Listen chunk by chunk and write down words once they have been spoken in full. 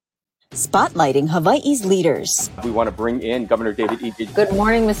Spotlighting Hawaii's leaders. We want to bring in Governor David E. Good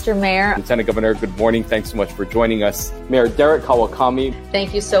morning, Mr. Mayor. Lieutenant Governor, good morning. Thanks so much for joining us. Mayor Derek Kawakami.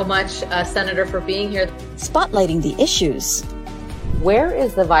 Thank you so much, Senator, for being here. Spotlighting the issues. Where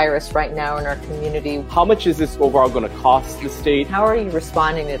is the virus right now in our community? How much is this overall going to cost the state? How are you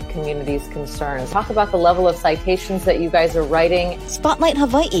responding to the community's concerns? Talk about the level of citations that you guys are writing. Spotlight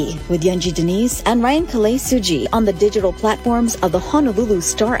Hawaii with Yunji Denise and Ryan Kalei Suji on the digital platforms of the Honolulu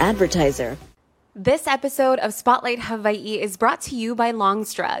Star-Advertiser. This episode of Spotlight Hawaii is brought to you by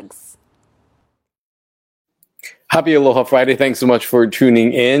Long's Drugs. Happy Aloha Friday. Thanks so much for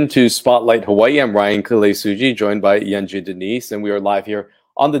tuning in to Spotlight Hawaii. I'm Ryan Kalei Suji, joined by Yunji Denise, and we are live here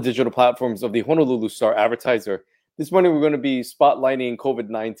on the digital platforms of the Honolulu Star-Advertiser. This morning, we're going to be spotlighting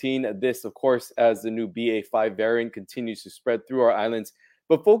COVID-19. This, of course, as the new BA.5 variant continues to spread through our islands,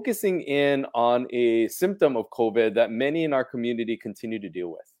 but focusing in on a symptom of COVID that many in our community continue to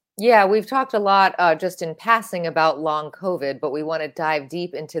deal with. Yeah, we've talked a lot just in passing about long COVID, but we want to dive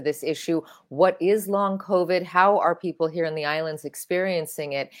deep into this issue. What is long COVID? How are people here in the islands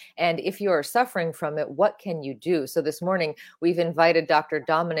experiencing it? And if you are suffering from it, what can you do? So this morning, we've invited Dr.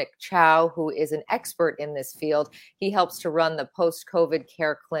 Dominic Chow, who is an expert in this field. He helps to run the post-COVID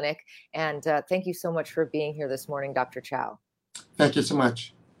care clinic. And thank you so much for being here this morning, Dr. Chow. Thank you so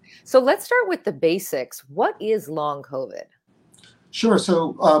much. So let's start with the basics. What is long COVID? Sure.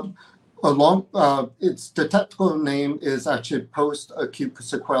 So, it's the technical name is actually post-acute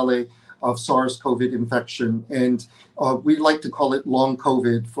sequelae of SARS-CoV infection, and we like to call it long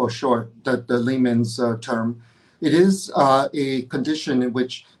COVID for short, the layman's term. It is a condition in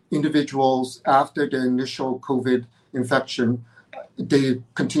which individuals, after the initial COVID infection, they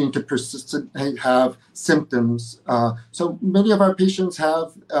continue to persistently have symptoms. So many of our patients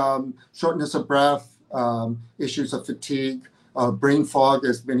have shortness of breath, issues of fatigue, brain fog,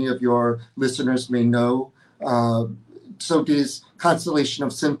 as many of your listeners may know. So these constellation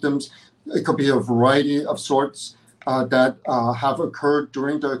of symptoms, it could be a variety of sorts that have occurred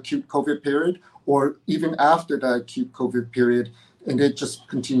during the acute COVID period or even after the acute COVID period, and it just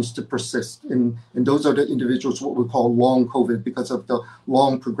continues to persist. And those are the individuals what we call long COVID because of the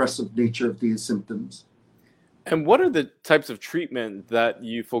long progressive nature of these symptoms. And what are the types of treatment that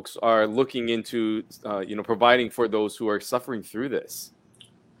you folks are looking into, providing for those who are suffering through this?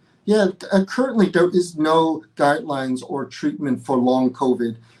 Yeah, currently there is no guidelines or treatment for long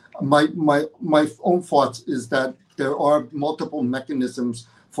COVID. My own thoughts is that there are multiple mechanisms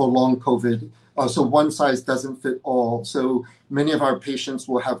for long COVID. So one size doesn't fit all. So many of our patients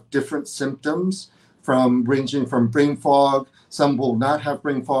will have different symptoms ranging from brain fog. Some will not have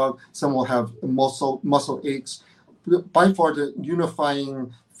brain fog. Some will have muscle aches. By far, the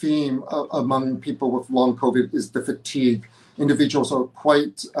unifying theme among people with long COVID is the fatigue. Individuals are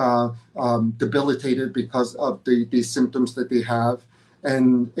quite debilitated because of the symptoms that they have.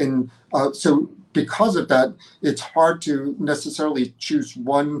 So because of that, it's hard to necessarily choose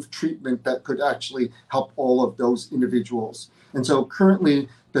one treatment that could actually help all of those individuals. And so currently,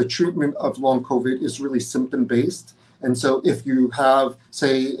 the treatment of long COVID is really symptom-based. And so if you have,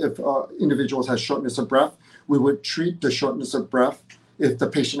 say, if individuals have shortness of breath, we would treat the shortness of breath. If the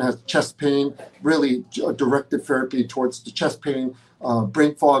patient has chest pain, really directed therapy towards the chest pain.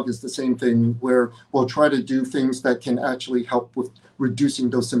 Brain fog is the same thing, where we'll try to do things that can actually help with reducing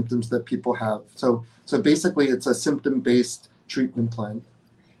those symptoms that people have. So basically, it's a symptom-based treatment plan.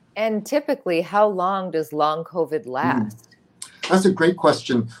 And typically, how long does long COVID last? That's a great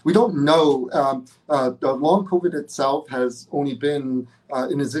question. We don't know. The long COVID itself has only been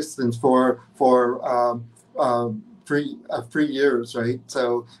in existence for 3 years, right?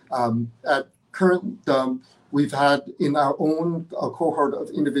 So at current, we've had in our own cohort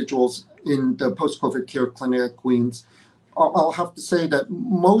of individuals in the post-COVID care clinic at Queens, I'll have to say that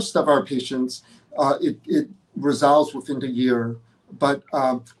most of our patients, it resolves within the year, but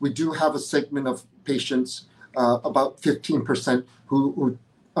we do have a segment of patients, about 15%, who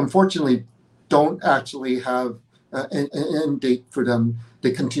unfortunately don't actually have an end date for them.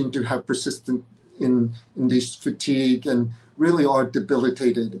 They continue to have persistent in this fatigue and really are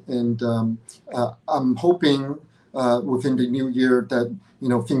debilitated. And I'm hoping within the new year that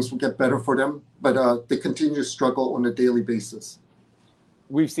things will get better for them, but they continue to struggle on a daily basis.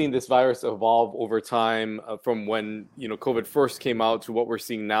 We've seen this virus evolve over time from when COVID first came out to what we're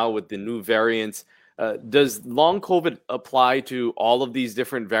seeing now with the new variants. Does long COVID apply to all of these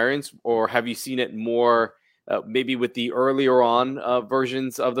different variants, or have you seen it more maybe with the earlier on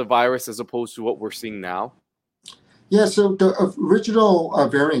versions of the virus as opposed to what we're seeing now? Yeah, so the original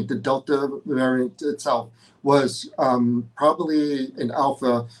variant, the Delta variant itself, was probably in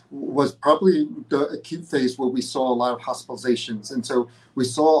Alpha, was probably the acute phase where we saw a lot of hospitalizations. And so we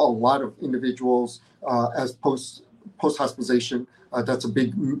saw a lot of individuals as post hospitalization. That's a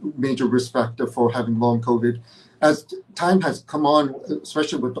big major risk factor for having long COVID. As time has come on,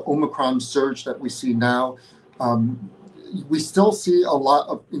 especially with the Omicron surge that we see now, we still see a lot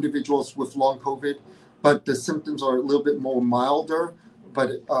of individuals with long COVID, but the symptoms are a little bit more milder. But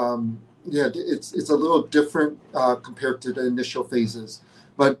yeah, it's a little different compared to the initial phases.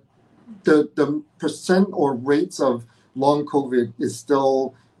 But the percent or rates of long COVID is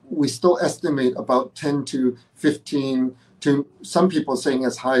still, we still estimate about 10 to 15 to some people saying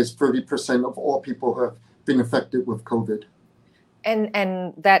as high as 30% of all people who have been affected with COVID.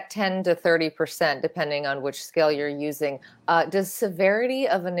 And that 10 to 30%, depending on which scale you're using, does severity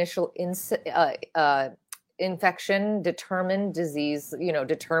of initial infection determine disease,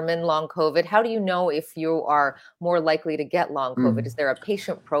 determine long COVID? How do you know if you are more likely to get long COVID? Is there a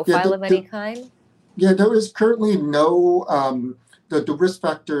patient profile of any kind? Yeah, there is currently no, the risk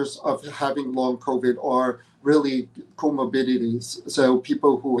factors of having long COVID are really comorbidities. So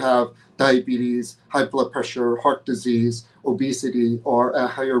people who have diabetes, high blood pressure, heart disease, obesity are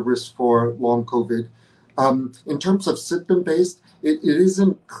at higher risk for long COVID. In terms of symptom-based, it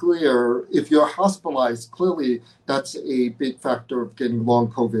isn't clear. If you're hospitalized, clearly that's a big factor of getting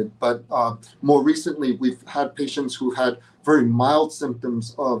long COVID. But more recently, we've had patients who had very mild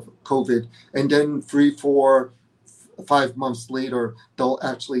symptoms of COVID, and then 3, 4, 5 months later, they'll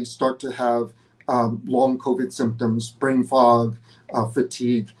actually start to have long COVID symptoms, brain fog,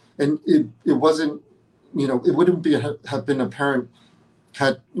 fatigue. And it wasn't, it wouldn't have been apparent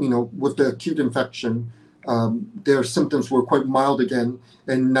had, with the acute infection, their symptoms were quite mild again,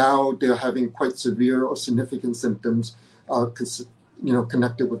 and now they're having quite severe or significant symptoms,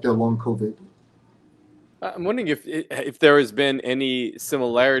 connected with their long COVID. I'm wondering if there has been any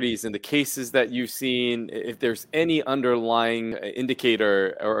similarities in the cases that you've seen, if there's any underlying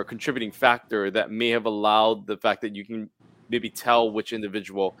indicator or a contributing factor that may have allowed the fact that you can maybe tell which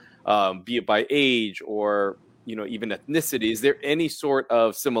individual, be it by age or even ethnicity. Is there any sort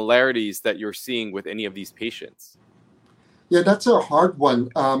of similarities that you're seeing with any of these patients? Yeah, that's a hard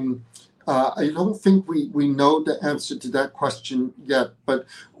one. I don't think we know the answer to that question yet, but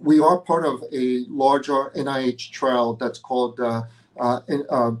we are part of a larger NIH trial that's called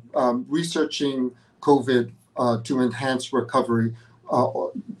Researching COVID to Enhance Recovery,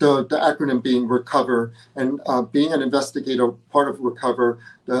 the acronym being RECOVER. And being an investigator, part of RECOVER,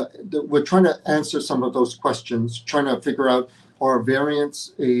 we're trying to answer some of those questions, trying to figure out are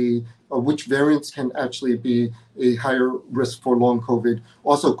variants which variants can actually be a higher risk for long COVID,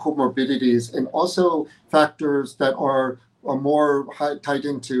 also comorbidities, and also factors that are more tied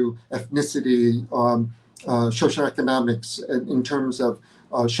into ethnicity, socioeconomics, in terms of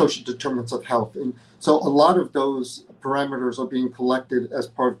social determinants of health. And so a lot of those parameters are being collected as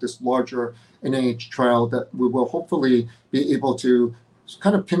part of this larger NIH trial that we will hopefully be able to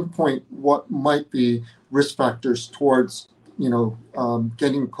kind of pinpoint what might be risk factors towards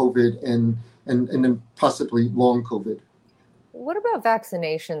getting COVID and then possibly long COVID. What about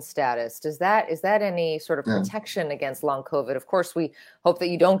vaccination status? Is that any sort of protection against long COVID? Of course, we hope that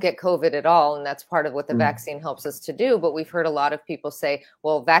you don't get COVID at all, and that's part of what the vaccine helps us to do. But we've heard a lot of people say,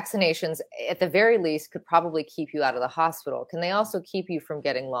 well, vaccinations at the very least could probably keep you out of the hospital. Can they also keep you from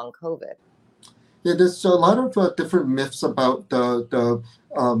getting long COVID? Yeah, there's a lot of different myths about the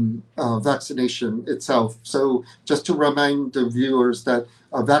vaccination itself. So just to remind the viewers that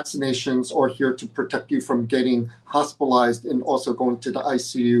vaccinations are here to protect you from getting hospitalized and also going to the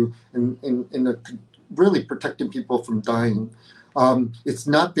ICU and really protecting people from dying. It's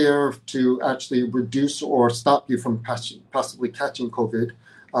not there to actually reduce or stop you from possibly catching COVID.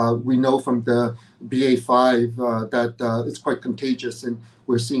 We know from the BA.5 that it's quite contagious, and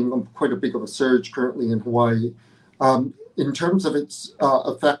we're seeing quite a big of a surge currently in Hawaii. In terms of its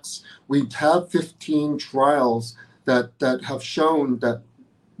effects, we have 15 trials that have shown that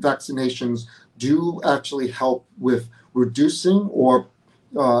vaccinations do actually help with reducing or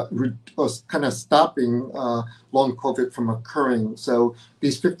kind of stopping long COVID from occurring. So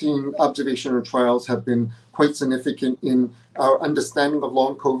these 15 observational trials have been quite significant in our understanding of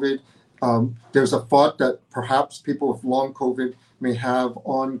long COVID. There's a thought that perhaps people with long COVID may have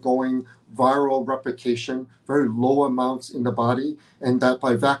ongoing viral replication, very low amounts in the body, and that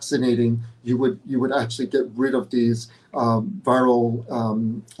by vaccinating, you would actually get rid of these viral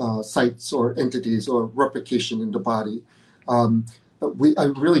sites or entities or replication in the body. I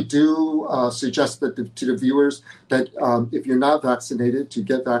really do suggest that to the viewers that if you're not vaccinated, to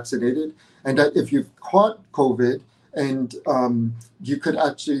get vaccinated, and that if you've caught COVID and you could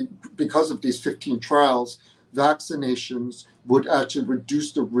actually, because of these 15 trials, vaccinations would actually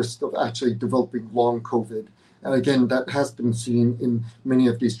reduce the risk of actually developing long COVID. And again, that has been seen in many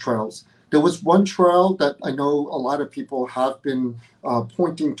of these trials. There was one trial that I know a lot of people have been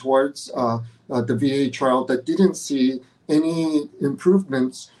pointing towards, the VA trial, that didn't see any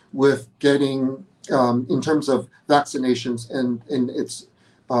improvements with getting, in terms of vaccinations and its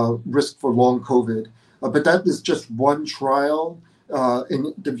risk for long COVID. But that is just one trial,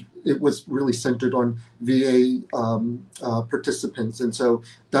 and it was really centered on VA participants. And so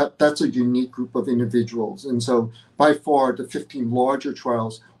that's a unique group of individuals. And so by far, the 15 larger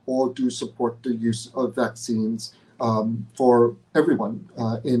trials all do support the use of vaccines for everyone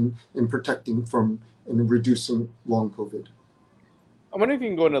in protecting from and reducing long COVID. I wonder if you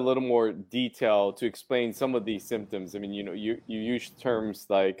can go into a little more detail to explain some of these symptoms. I mean, you use terms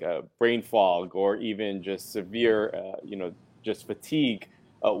like brain fog or even just severe, just fatigue.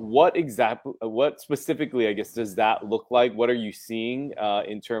 What specifically, I guess, does that look like? What are you seeing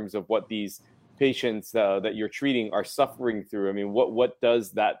in terms of what these patients that you're treating are suffering through? I mean, what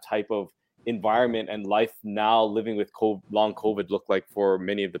does that type of environment and life now living with long COVID look like for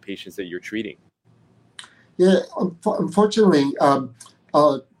many of the patients that you're treating? Yeah, unfortunately,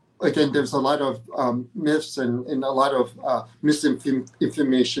 again, there's a lot of myths and a lot of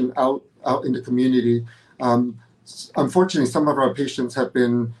misinformation out in the community. Unfortunately, some of our patients have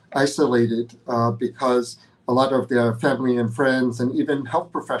been isolated because a lot of their family and friends and even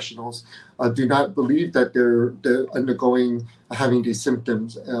health professionals do not believe that they're having these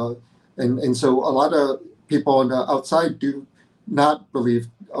symptoms. And so a lot of people on the outside do not believe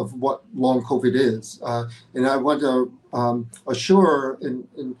of what long COVID is. And I want to assure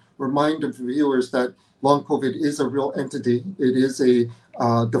and remind the viewers that long COVID is a real entity. It is a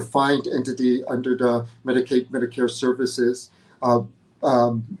defined entity under the Medicaid, Medicare services.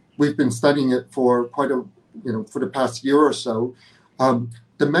 We've been studying it for for the past year or so.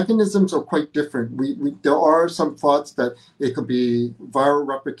 The mechanisms are quite different. There are some thoughts that it could be viral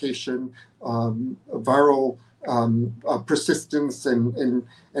replication, viral persistence,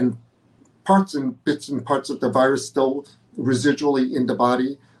 and parts and bits and parts of the virus still residually in the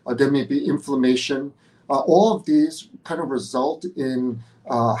body. There may be inflammation. All of these kind of result in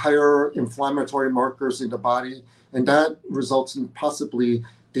higher inflammatory markers in the body, and that results in possibly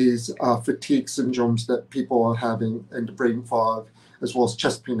these fatigue syndromes that people are having, and the brain fog, as well as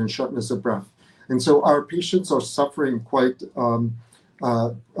chest pain and shortness of breath. And so our patients are suffering quite a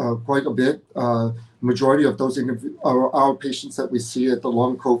bit. Majority of those our patients that we see at the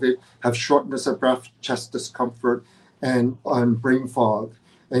long COVID have shortness of breath, chest discomfort, and brain fog.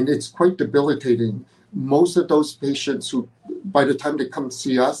 And it's quite debilitating. Most of those patients who, by the time they come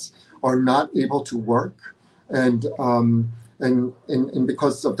see us, are not able to work. And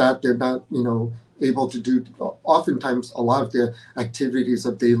because of that, they're not, able to do oftentimes a lot of their activities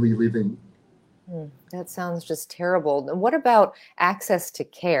of daily living. That sounds just terrible. And what about access to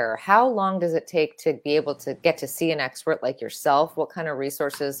care? How long does it take to be able to get to see an expert like yourself? What kind of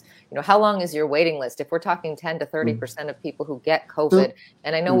resources, how long is your waiting list? If we're talking 10 to 30% of people who get COVID,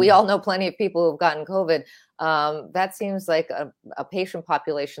 and I know we all know plenty of people who've gotten COVID, that seems like a patient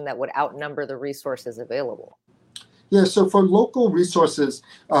population that would outnumber the resources available. Yeah, so for local resources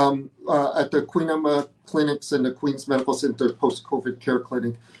at the Queen Emma clinics and the Queen's Medical Center post-COVID care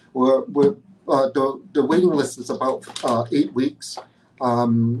clinic, the waiting list is about 8 weeks.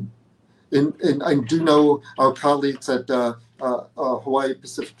 And I do know our colleagues at Hawaii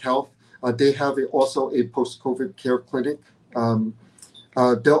Pacific Health, they have also a post-COVID care clinic.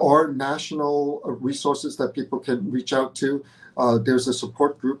 There are national resources that people can reach out to. There's a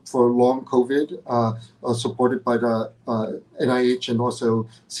support group for long COVID supported by the NIH and also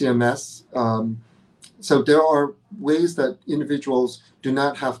CMS. So there are ways that individuals do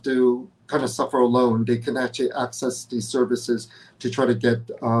not have to kind of suffer alone. They can actually access these services to try to get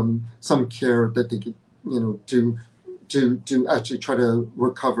some care that they can, to actually try to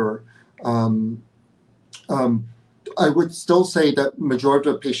recover. I would still say that majority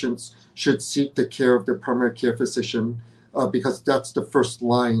of patients should seek the care of their primary care physician because that's the first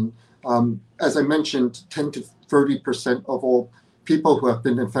line. As I mentioned, 10 to 30% of all people who have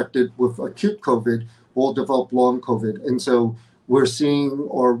been infected with acute COVID will develop long COVID. And so we're seeing,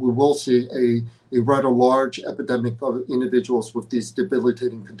 or we will see, a rather large epidemic of individuals with these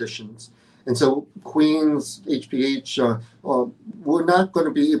debilitating conditions. And so Queens, HPH, we're not going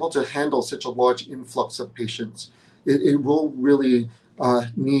to be able to handle such a large influx of patients. it will really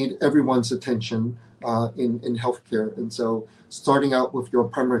need everyone's attention in healthcare. And so starting out with your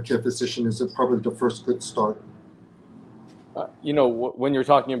primary care physician is probably the first good start. When you're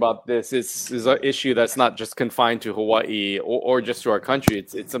talking about this is an issue that's not just confined to Hawaii or just to our country.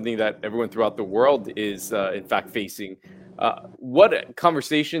 It's something that everyone throughout the world is, in fact, facing. What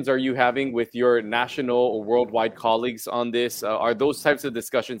conversations are you having with your national or worldwide colleagues on this? Are those types of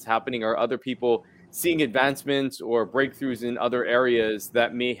discussions happening? Are other people seeing advancements or breakthroughs in other areas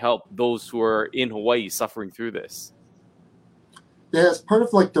that may help those who are in Hawaii suffering through this? Yeah, as part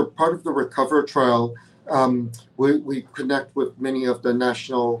of the Recover trial, we connect with many of the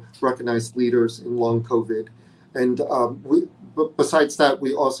national recognized leaders in long COVID, and besides that,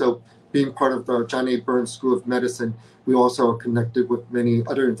 we also, being part of the John A. Burns School of Medicine, we also are connected with many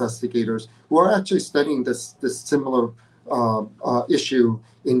other investigators who are actually studying this similar issue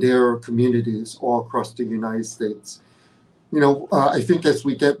in their communities all across the United States. I think as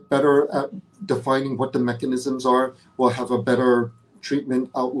we get better at defining what the mechanisms are, we'll have a better treatment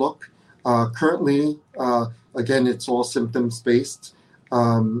outlook. Currently, again, it's all symptoms-based.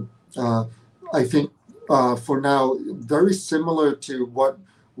 I think for now, very similar to what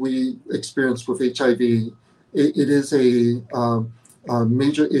we experienced with HIV, it is a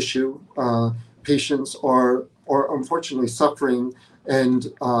major issue. Patients are unfortunately suffering, and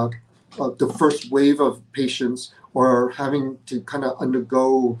the first wave of patients are having to kind of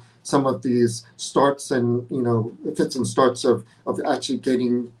undergo some of these starts and, fits and starts of actually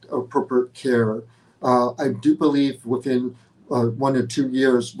getting appropriate care. I do believe within 1 or 2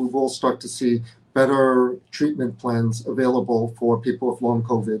 years, we will start to see better treatment plans available for people with long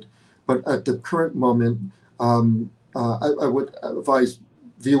COVID. But at the current moment, I would advise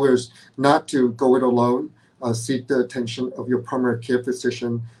viewers not to go it alone. Seek the attention of your primary care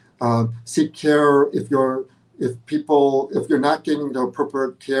physician. Seek care if you're not getting the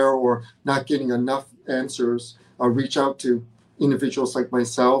appropriate care or not getting enough answers. Reach out to individuals like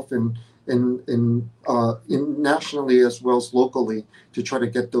myself and nationally as well as locally to try to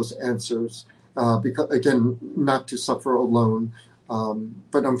get those answers. Because again, not to suffer alone.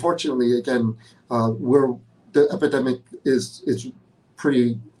 But unfortunately, again, the epidemic is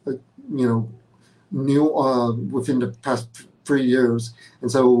pretty new within the past 3 years,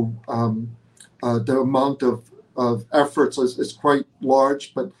 and so the amount of efforts is quite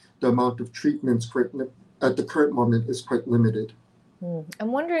large, but the amount of treatments at the current moment is quite limited.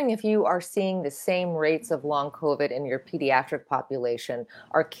 I'm wondering if you are seeing the same rates of long COVID in your pediatric population.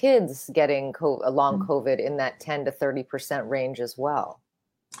 Are kids getting long COVID in that 10 to 30% range as well?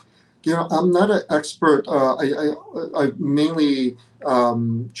 I'm not an expert. I mainly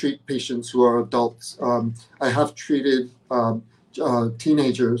treat patients who are adults. I have treated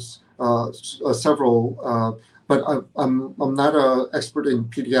teenagers, several, but I'm not an expert in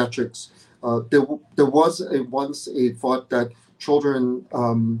pediatrics. There was once a thought that children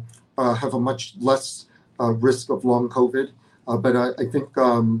have a much less risk of long COVID, but I think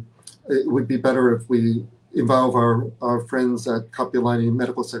it would be better if we involve our friends at Kapiolani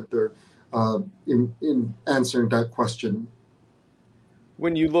Medical Center in answering that question.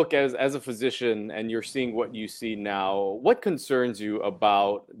 When you look as a physician and you're seeing what you see now, what concerns you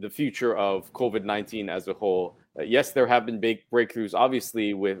about the future of COVID-19 as a whole? Yes, there have been big breakthroughs,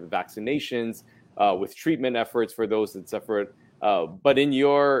 obviously, with vaccinations, with treatment efforts for those that suffer. But in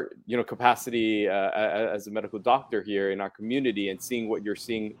your capacity as a medical doctor here in our community and seeing what you're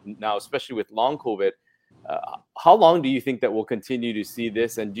seeing now, especially with long COVID, how long do you think that we'll continue to see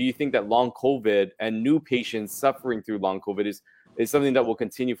this? And do you think that long COVID and new patients suffering through long COVID is something that will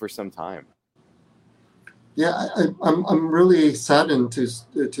continue for some time? Yeah, I'm really saddened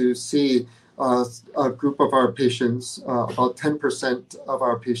to see a group of our patients, about 10% of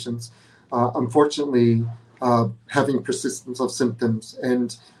our patients, unfortunately, having persistence of symptoms,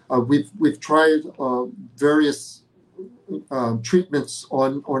 and we've tried various treatments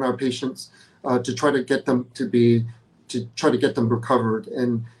on our patients to try to get them recovered,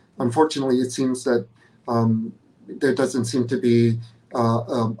 and unfortunately, it seems that there doesn't seem to be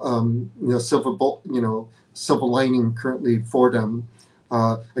silver lining currently for them.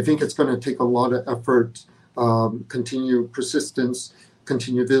 I think it's going to take a lot of effort, continued persistence,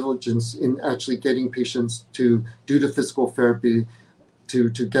 continued diligence in actually getting patients to do the physical therapy to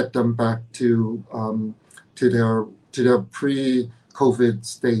get them back to their pre-COVID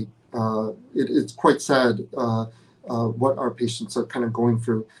state. It's quite sad what our patients are kind of going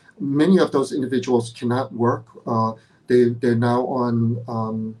through. Many of those individuals cannot work. They're now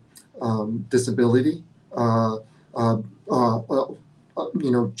on disability.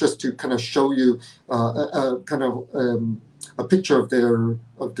 just to kind of show you a picture of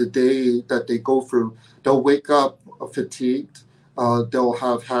the day that they go through. They'll wake up fatigued. They'll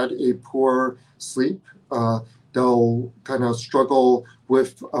have had a poor sleep. They'll kind of struggle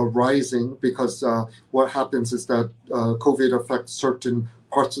with rising because what happens is that COVID affects certain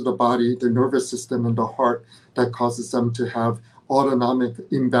parts of the body, the nervous system and the heart, that causes them to have autonomic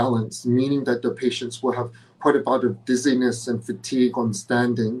imbalance, meaning that the patients will have quite a bit of dizziness and fatigue on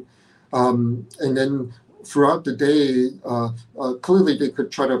standing. And then throughout the day, clearly they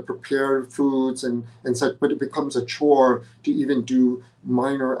could try to prepare foods and such, but it becomes a chore to even do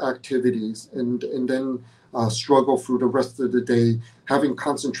minor activities and then struggle through the rest of the day, having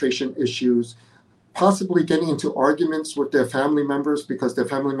concentration issues, possibly getting into arguments with their family members because their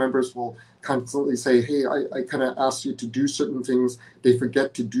family members will constantly say, hey, I kind of asked you to do certain things. They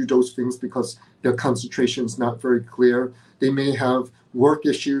forget to do those things because their concentration is not very clear. They may have work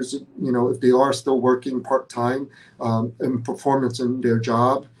issues, if they are still working part-time, and performance in their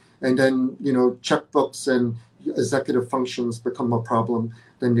job. And then, checkbooks and executive functions become a problem.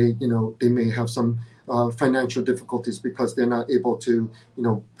 Then they may have some financial difficulties because they're not able to,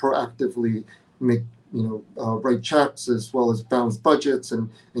 proactively make, write checks as well as balance budgets and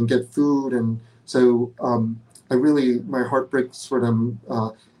get food. And so my heart breaks for them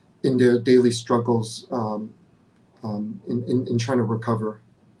in their daily struggles in trying to recover.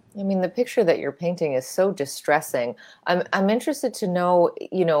 I mean, the picture that you're painting is so distressing. I'm interested to know,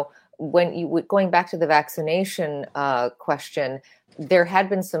 when you going back to the vaccination question, there had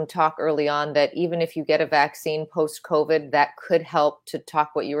been some talk early on that even if you get a vaccine post-COVID, that could help to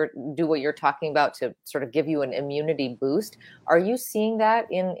do what you're talking about to sort of give you an immunity boost. Are you seeing that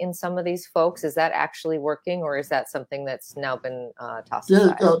in some of these folks? Is that actually working, or is that something that's now been tossed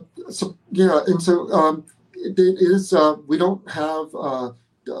aside? It is. We don't have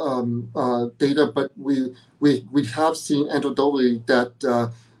data, but we have seen anecdotally that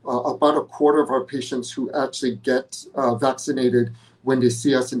about a quarter of our patients who actually get vaccinated when they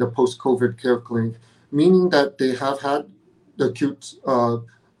see us in the post-COVID care clinic, meaning that they have had the acute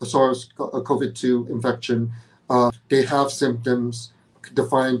SARS-CoV-2 infection. They have symptoms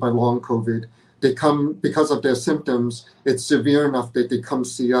defined by long COVID. They come because of their symptoms. It's severe enough that they come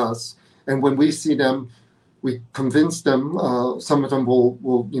see us, and when we see them, we convince them. Some of them will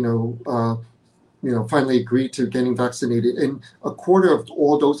finally agree to getting vaccinated, and a quarter of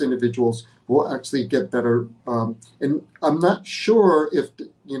all those individuals will actually get better. And I'm not sure if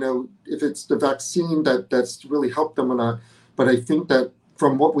it's the vaccine that's really helped them or not, but I think that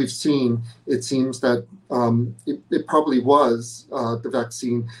from what we've seen, it seems that it probably was the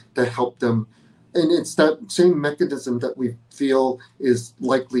vaccine that helped them. And it's that same mechanism that we feel is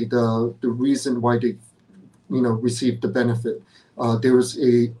likely the reason why they received the benefit. There is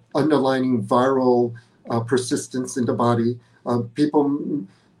a underlying viral persistence in the body. People,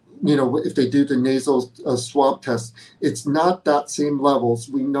 if they do the nasal swab test, it's not that same levels.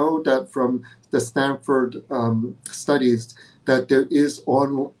 We know that from the Stanford studies that there is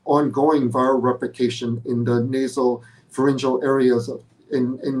ongoing viral replication in the nasal pharyngeal areas,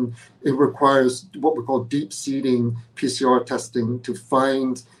 and it requires what we call deep seeding PCR testing to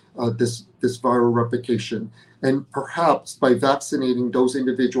find this viral replication. And perhaps by vaccinating those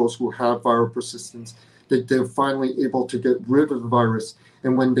individuals who have viral persistence, that they're finally able to get rid of the virus.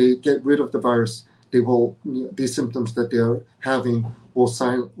 And when they get rid of the virus, they will these symptoms that they're having will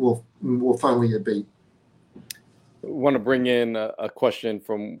finally abate. I want to bring in a question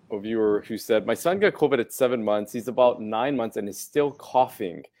from a viewer who said, my son got COVID at 7 months. He's about 9 months and is still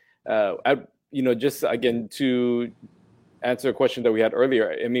coughing. Just again, to answer a question that we had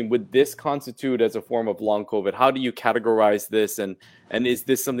earlier, I mean, would this constitute as a form of long COVID? How do you categorize this? And is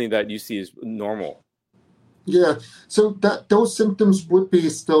this something that you see as normal? Yeah, so those symptoms would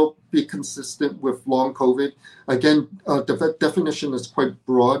still be consistent with long COVID. Again, the definition is quite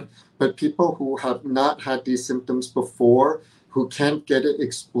broad, but people who have not had these symptoms before, who can't get it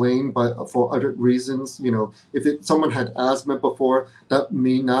explained for other reasons, if someone had asthma before, that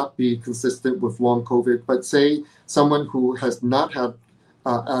may not be consistent with long COVID. But say someone who has not had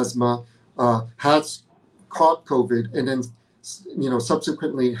asthma has caught COVID and then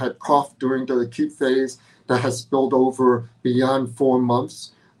subsequently had cough during the acute phase that has spilled over beyond 4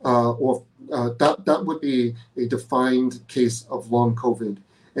 months, that would be a defined case of long COVID.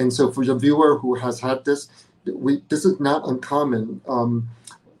 And so for the viewer who has had this, this is not uncommon.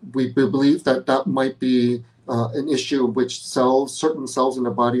 We believe that might be an issue in which certain cells in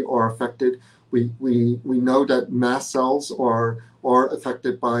the body are affected. We know that mast cells are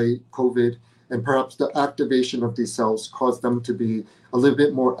affected by COVID, and perhaps the activation of these cells cause them to be a little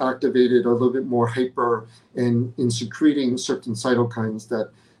bit more activated, or a little bit more hyper in secreting certain cytokines that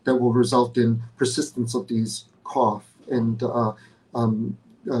will result in persistence of these cough. And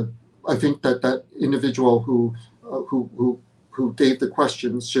I think that individual who gave the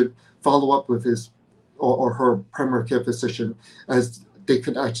questions should follow up with his or her primary care physician, as they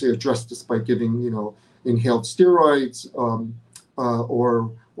could actually address this by giving, inhaled steroids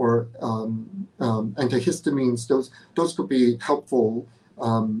or antihistamines. Those could be helpful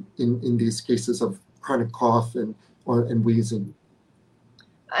in these cases of chronic cough and wheezing.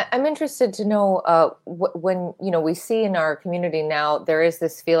 I'm interested to know when we see in our community now, there is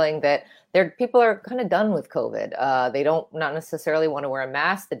this feeling that people are kind of done with COVID. They don't not necessarily want to wear a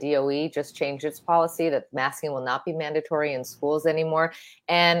mask. The DOE just changed its policy that masking will not be mandatory in schools anymore.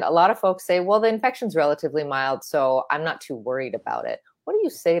 And a lot of folks say, well, the infection's relatively mild, so I'm not too worried about it. What do you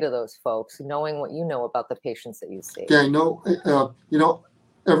say to those folks, knowing what you know about the patients that you see? Yeah, I know.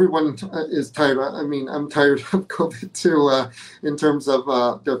 Everyone is tired. I mean, I'm tired of COVID too, in terms of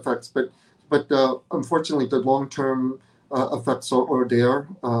the effects. But unfortunately, the long-term effects are there.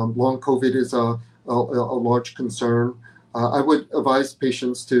 Long COVID is a large concern. I would advise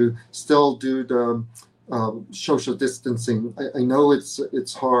patients to still do the social distancing. I know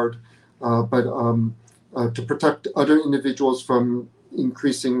it's hard, but to protect other individuals from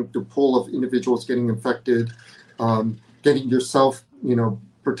increasing the pool of individuals getting infected, getting yourself,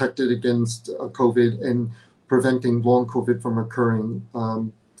 protected against COVID, and preventing long COVID from occurring.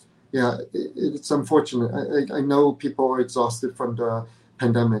 It's unfortunate. I know people are exhausted from the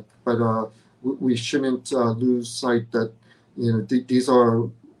pandemic, but we shouldn't lose sight that these are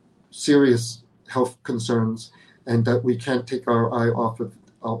serious health concerns, and that we can't take our eye off of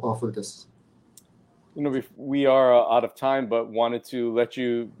this. We are out of time, but wanted to let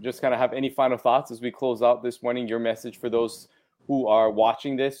you just kind of have any final thoughts as we close out this morning. Your message for those who are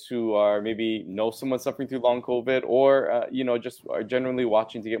watching this, who are maybe know someone suffering through long COVID, or just are generally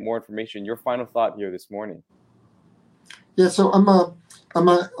watching to get more information. Your final thought here this morning. Yeah, so I'm a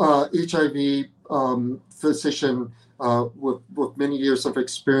HIV physician with many years of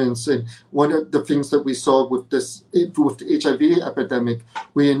experience, and one of the things that we saw with the HIV epidemic,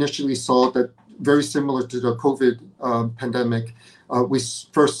 we initially saw that very similar to the COVID pandemic. We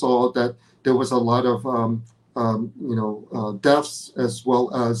first saw that there was a lot of deaths, as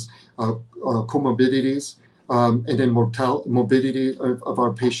well as comorbidities, and then morbidity of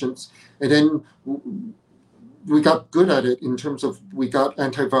our patients. And then we got good at it in terms of we got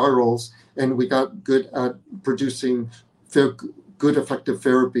antivirals, and we got good at producing good effective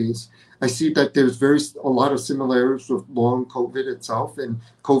therapies. I see that there's a lot of similarities with long COVID itself and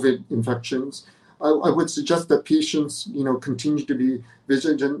COVID infections. I would suggest that patients, continue to be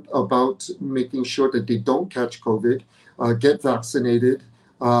vigilant about making sure that they don't catch COVID, get vaccinated,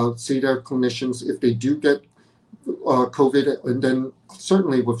 see their clinicians if they do get COVID, and then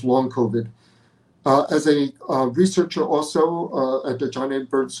certainly with long COVID. As a researcher also at the John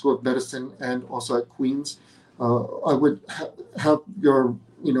Edwards School of Medicine and also at Queens, I would have your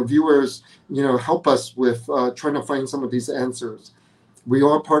viewers help us with trying to find some of these answers. We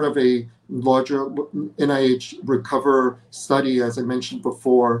are part of a larger NIH Recover study, as I mentioned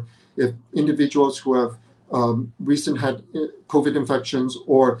before. If individuals who have recent had COVID infections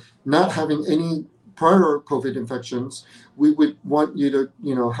or not having any prior COVID infections, we would want you to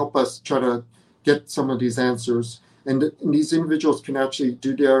help us try to get some of these answers. And these individuals can actually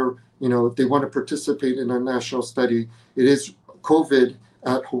do their, if they want to participate in a national study, it is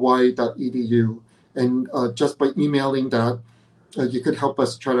covid@hawaii.edu. And just by emailing that, you could help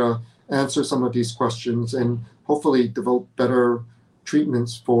us try to answer some of these questions and hopefully develop better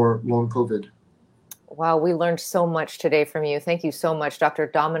treatments for long COVID. Wow, we learned so much today from you. Thank you so much, Dr.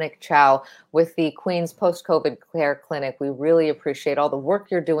 Dominic Chow with the Queens Post-COVID Care Clinic. We really appreciate all the work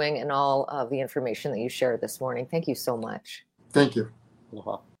you're doing and all of the information that you shared this morning. Thank you so much. Thank you.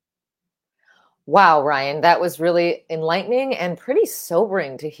 Aloha. Wow, Ryan, that was really enlightening and pretty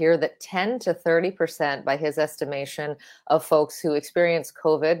sobering to hear that 10 to 30%, by his estimation, of folks who experience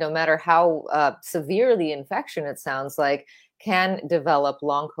COVID, no matter how severe the infection, it sounds like, can develop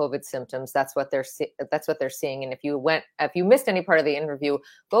long COVID symptoms. That's what they're seeing. And if you missed any part of the interview,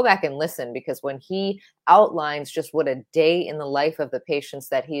 go back and listen, because when he outlines just what a day in the life of the patients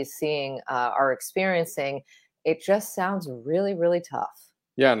that he's seeing are experiencing, it just sounds really, really tough.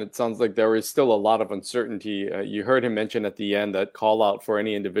 Yeah, and it sounds like there is still a lot of uncertainty. You heard him mention at the end that call out for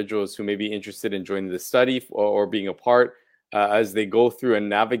any individuals who may be interested in joining the study or being a part as they go through and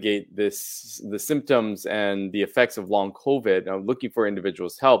navigate the symptoms and the effects of long COVID, looking for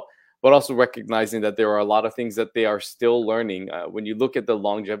individuals' help. but also recognizing that there are a lot of things that they are still learning. When you look at the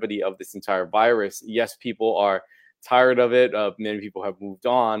longevity of this entire virus, yes, people are tired of it. Many people have moved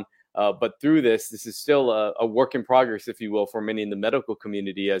on. But through this is still a work in progress, if you will, for many in the medical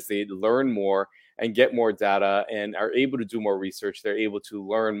community as they learn more and get more data and are able to do more research. They're able to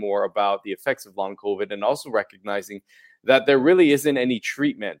learn more about the effects of long COVID, and also recognizing that there really isn't any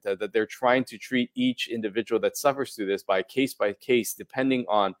treatment, that they're trying to treat each individual that suffers through this by case, depending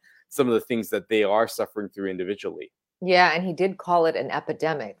on some of the things that they are suffering through individually. Yeah, and he did call it an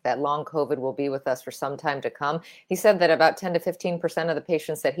epidemic, that long COVID will be with us for some time to come. He said that about 10 to 15% of the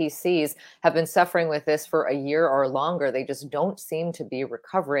patients that he sees have been suffering with this for a year or longer. They just don't seem to be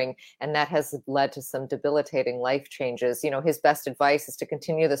recovering, and that has led to some debilitating life changes. His best advice is to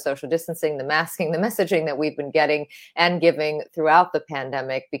continue the social distancing, the masking, the messaging that we've been getting and giving throughout the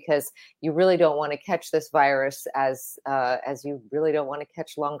pandemic, because you really don't want to catch this virus as you really don't want to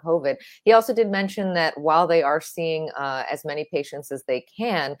catch long COVID. He also did mention that while they are seeing as many patients as they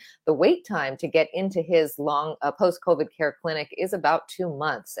can, the wait time to get into his long post-COVID care clinic is about 2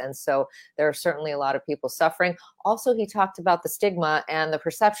 months. And so there are certainly a lot of people suffering. Also, he talked about the stigma and the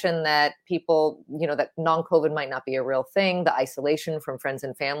perception that people, that non-COVID might not be a real thing, the isolation from friends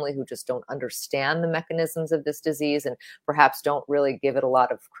and family who just don't understand the mechanisms of this disease and perhaps don't really give it a lot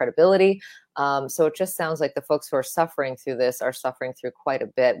of credibility. So it just sounds like the folks who are suffering through this are suffering through quite a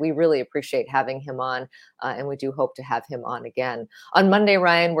bit. We really appreciate having him on, and we do hope to have him on again. On Monday,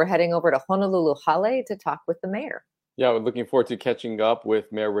 Ryan, we're heading over to Honolulu Hale to talk with the mayor. Yeah, we're looking forward to catching up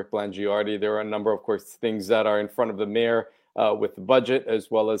with Mayor Rick Blangiardi. There are a number, of course, things that are in front of the mayor with the budget,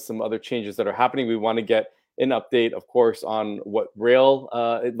 as well as some other changes that are happening. We want to get an update, of course, on what rail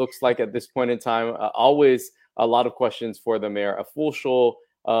it looks like at this point in time. Always a lot of questions for the mayor. A full show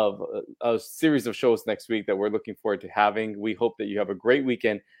of a series of shows next week that we're looking forward to having. We hope that you have a great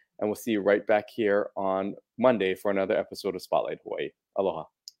weekend, and we'll see you right back here on Monday for another episode of Spotlight Hawaii. Aloha.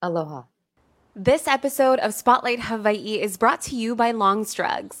 Aloha. This episode of Spotlight Hawaii is brought to you by Long's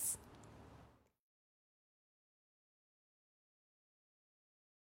Drugs.